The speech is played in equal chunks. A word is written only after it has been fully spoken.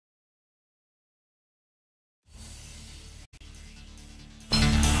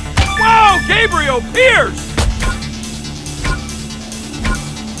Pierce!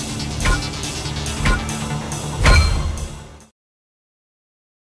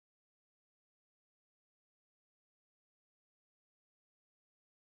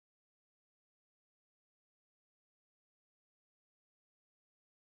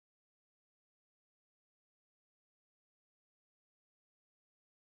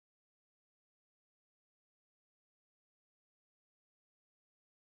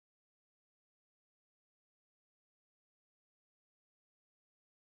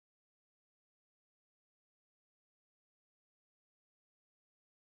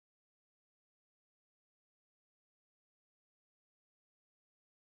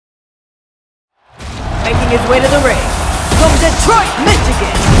 Making his way to the ring, from Detroit,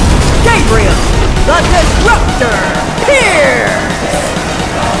 Michigan, Gabriel, the Disruptor, Pierce!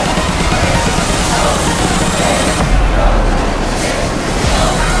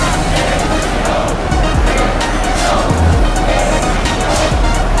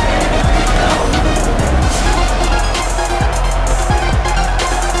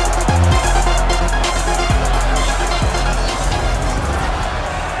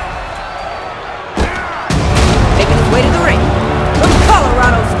 Way to the ring, from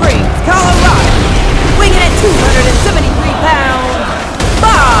Colorado Springs, Colorado, weighing in at 273 pounds,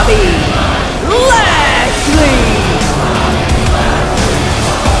 Bobby Lashley!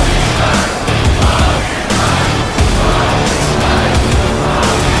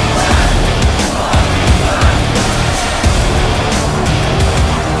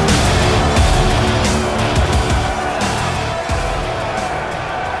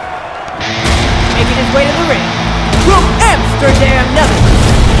 Making his way to the ring, from Amsterdam, Netherlands,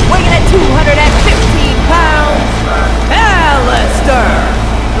 weighing in at 215 pounds, Aleister!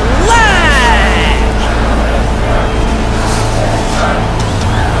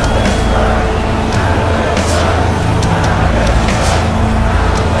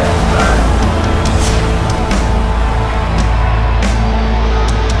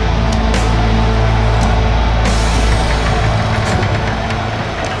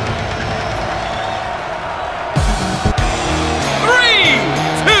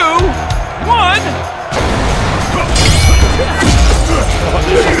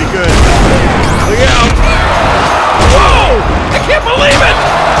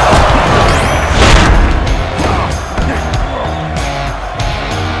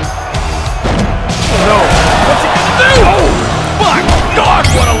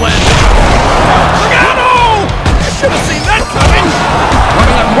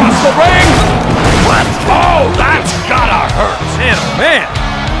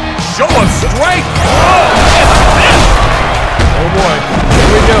 Show of strength! Oh, it's a fist! Oh boy, here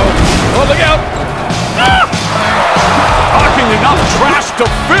we go. Oh, look out! Ah! Talking enough trash to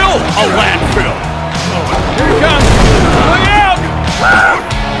fill a landfill! Oh, here he comes! Look out!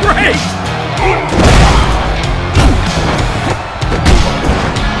 Great!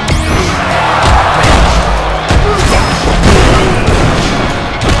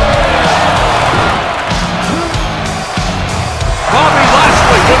 Bobby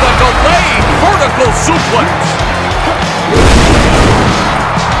Lashley with a delayed vertical suplex.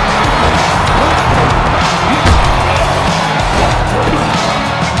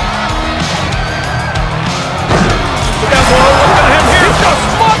 Look out, Moro. What's going to happen here? He just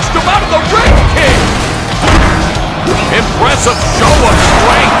launched him out of the ring, King. Impressive show of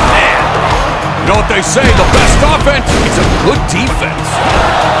strength, man. You know what they say, the best offense is a good defense.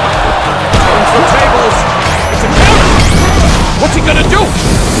 Turns the tables. It's a counter. What's he gonna do?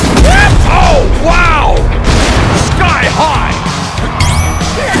 Oh, wow! Sky high!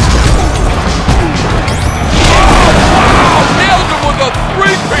 Oh, wow! Nailed him with a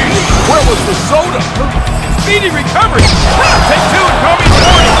three-piece! Where was the soda? Speedy recovery! Take two and call me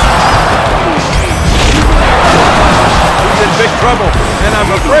 40! He's in big trouble, and I'm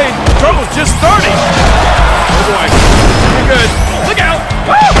afraid trouble's just starting! Oh boy, you're good. Look out!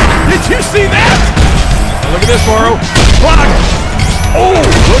 Woo! Did you see that? Now look at this, Moro. Block! Oh,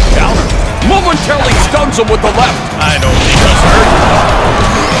 good counter. Momentarily stuns him with the left. I don't think he's hurt.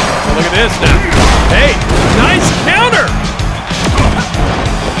 Now look at this now. Hey, nice counter.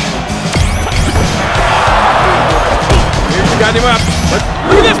 Here, you got him up.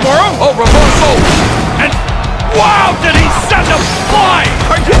 Look at this, Moro. Oh, reversal. And wow, did he send him flying?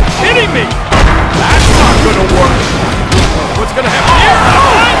 Are you kidding me? That's not gonna work. What's gonna happen here?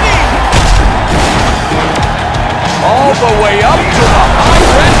 Behind me. All the way up to the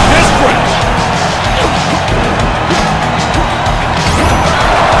high-red district.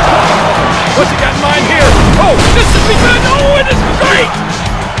 What's he got in mind here? Oh, this is good. Oh, it is great.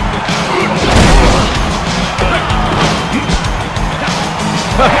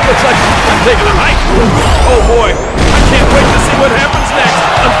 looks like I'm taking a hike. Oh boy, I can't wait to see what happens next.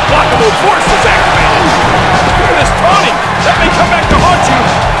 Unblockable force is activated. Look at this taunting. That may come back to haunt you.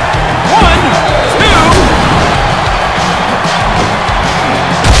 1, 2...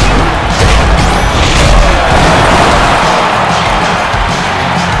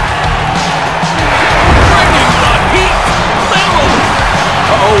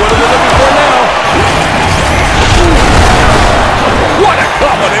 Uh-oh, what are they looking for now? What a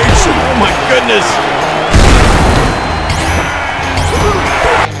combination! Oh my goodness!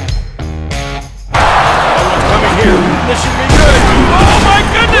 Oh, what's coming here? This should be good! Oh my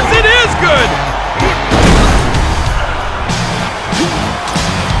goodness, it is good!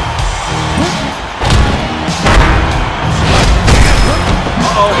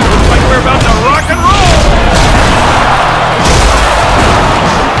 Uh-oh, looks like we're about to rock and roll!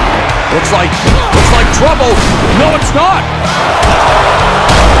 Looks like trouble. No, it's not. Oh,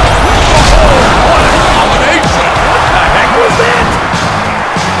 what a combination. What the heck was that?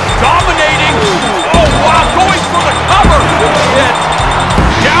 Dominating. Oh, wow, going for the cover.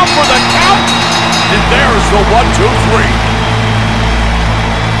 Down for the count. And there's the 1, 2, 3.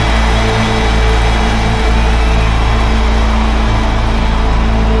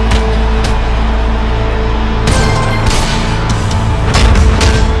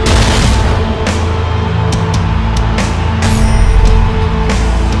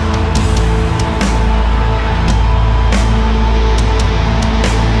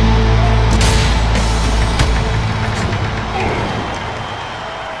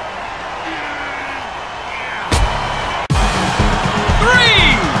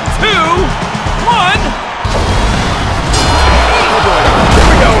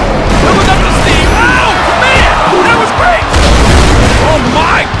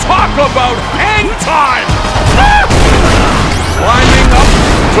 About hang time! Climbing up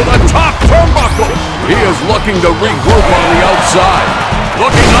to the top turnbuckle. He is looking to regroup on the outside.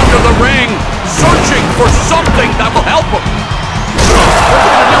 Looking under the ring, searching for something that will help him.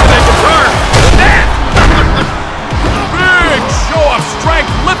 Big show of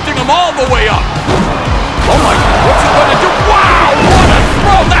strength, lifting him all the way up. Oh my, what's he gonna do? Wow, what a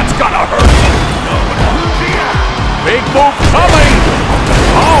throw! That's gonna hurt. Big move coming.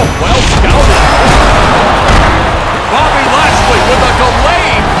 Oh, well scouted. Bobby Lashley with a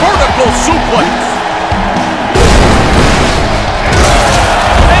delayed vertical suplex.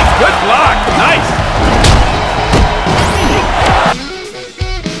 Hey, good block. Nice.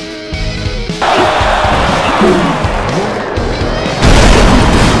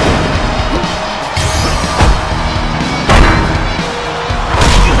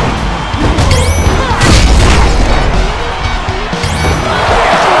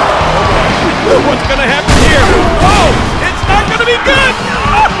 What's gonna happen here? Oh, it's not gonna be good!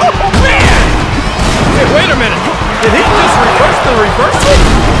 Oh, man! Hey, wait a minute. Did he just reverse the reversal?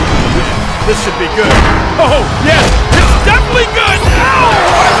 This should be good. Oh, yes, it's definitely good! Ow!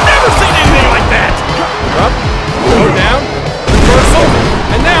 I've never seen anything like that! Up, go down, reversal,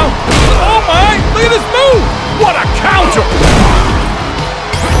 and now, oh my, look at this move! What a counter!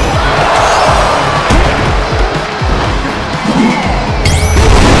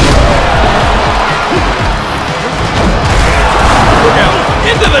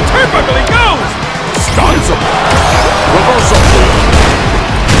 Into the turnbuckle he goes! Stuns him! Reversal!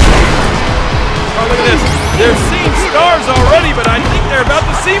 Oh, look at this. They're seeing stars already, but I think they're about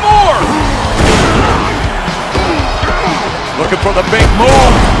to see more! Looking for the big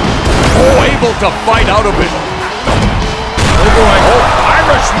move! Oh, able to fight out of it! Oh boy! Oh,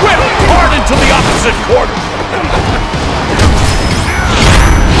 Irish whip! Hard into the opposite corner!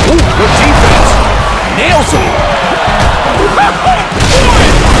 Ooh, good defense! Nails him! Boy,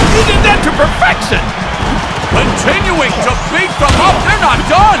 he did that to perfection! Continuing to beat them up, they're not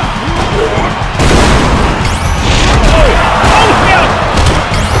done! Oh, yeah!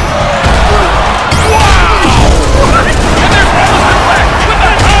 Wow! And there's Aleister back with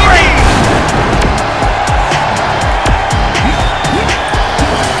a hurry!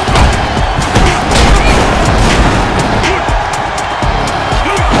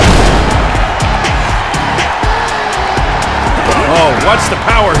 Oh, what's the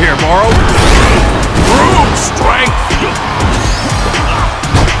power here, Morrow? Brute strength!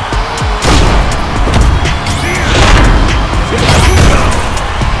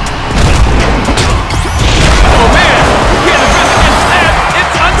 Oh man, you can't defend against that!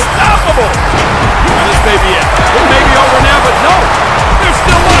 It's unstoppable! Now this may be it. It may be over now, but no! There's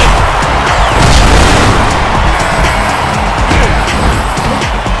still life!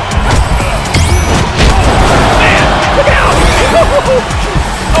 Man, look out!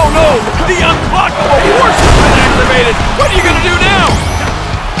 Oh no!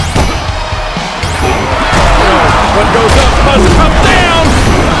 must come down.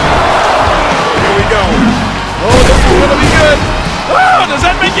 Here we go. Oh, this is gonna be good. Oh, does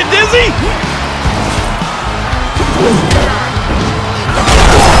that make you dizzy?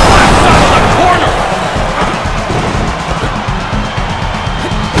 Flaps out of the corner.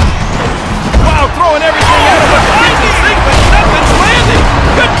 Wow, throwing everything out of the kitchen sink, but nothing's landing.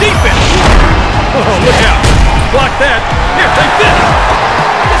 Good defense. Oh, look out. Block that. Here, take this.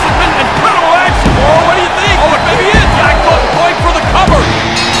 This has been incredible action. Oh, what do you think? Oh, it maybe is. Jackpot point for the cover.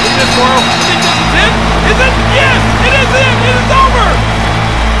 Look at this, Morrow. You think this is it? Is it? Yes, it is it. It is over.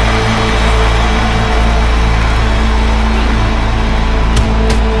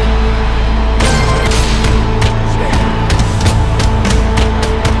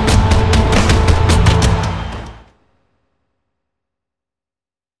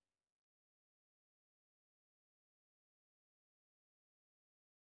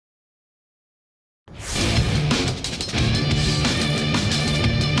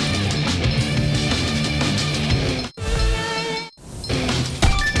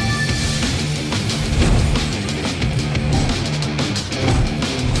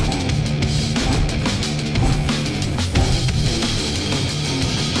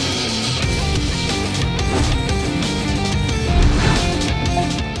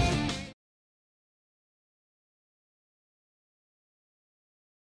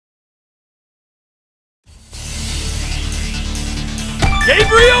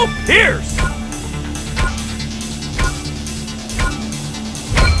 Gabriel Pierce!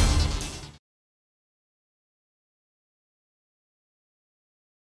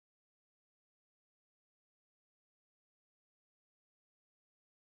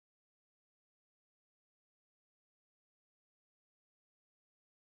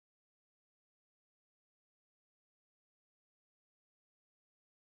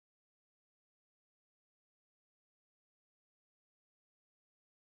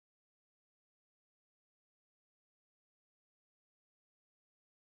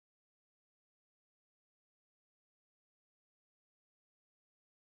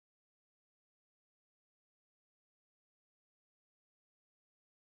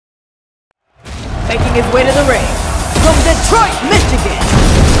 Making his way to the ring, from Detroit, Michigan,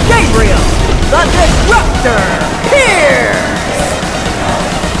 Gabriel, the Disruptor, Pierce!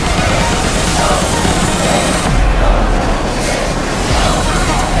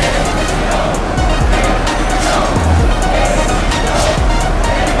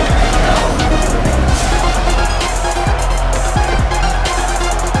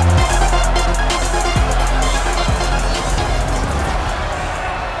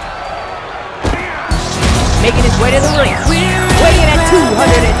 Making his way to the ring, weighing at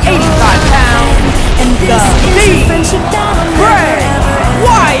 285 pounds, the Bray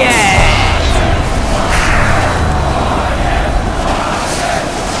Wyatt!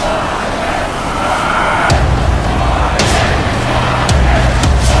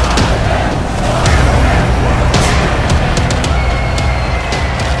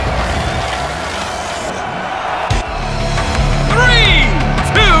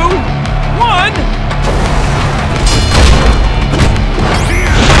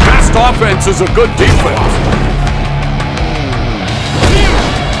 Offense is a good defense.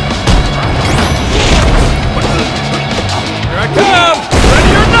 Here I come!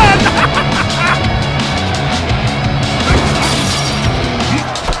 Ready or not!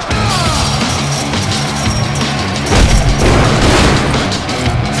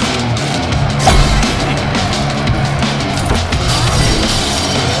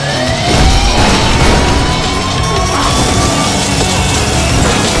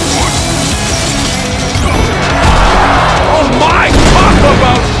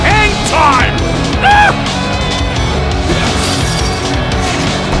 About hang time! Ah!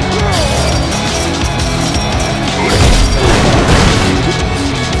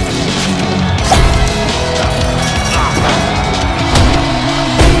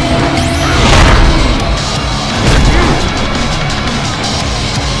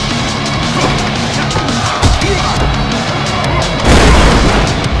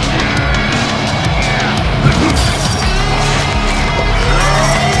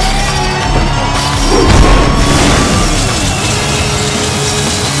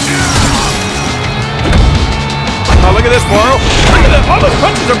 Look at this, Morrow. Look at this. All those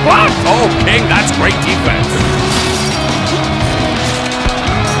punches are blocked. Oh, King, that's great defense.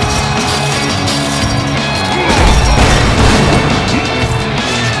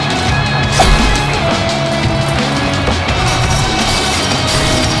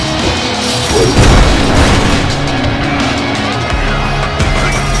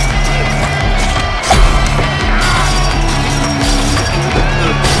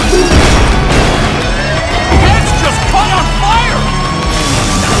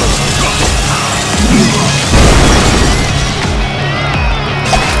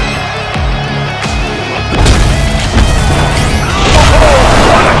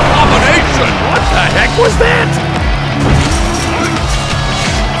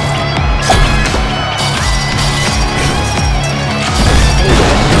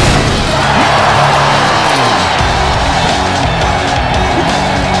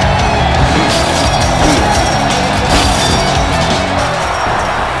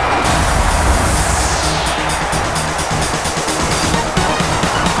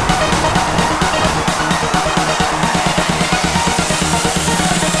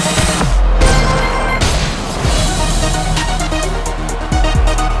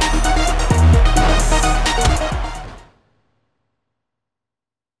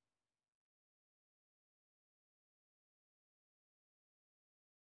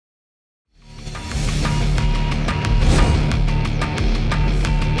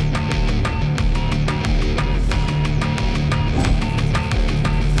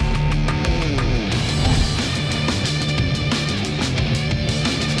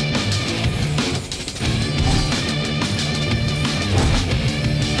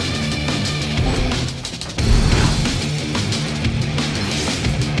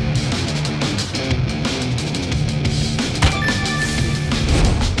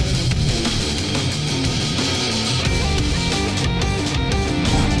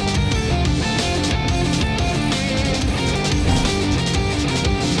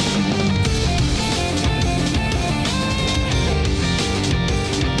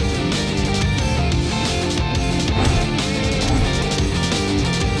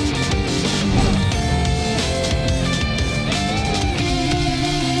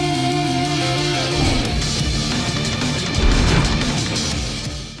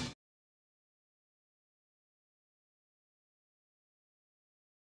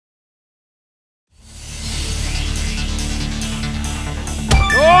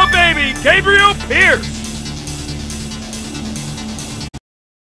 Gabriel Pierce.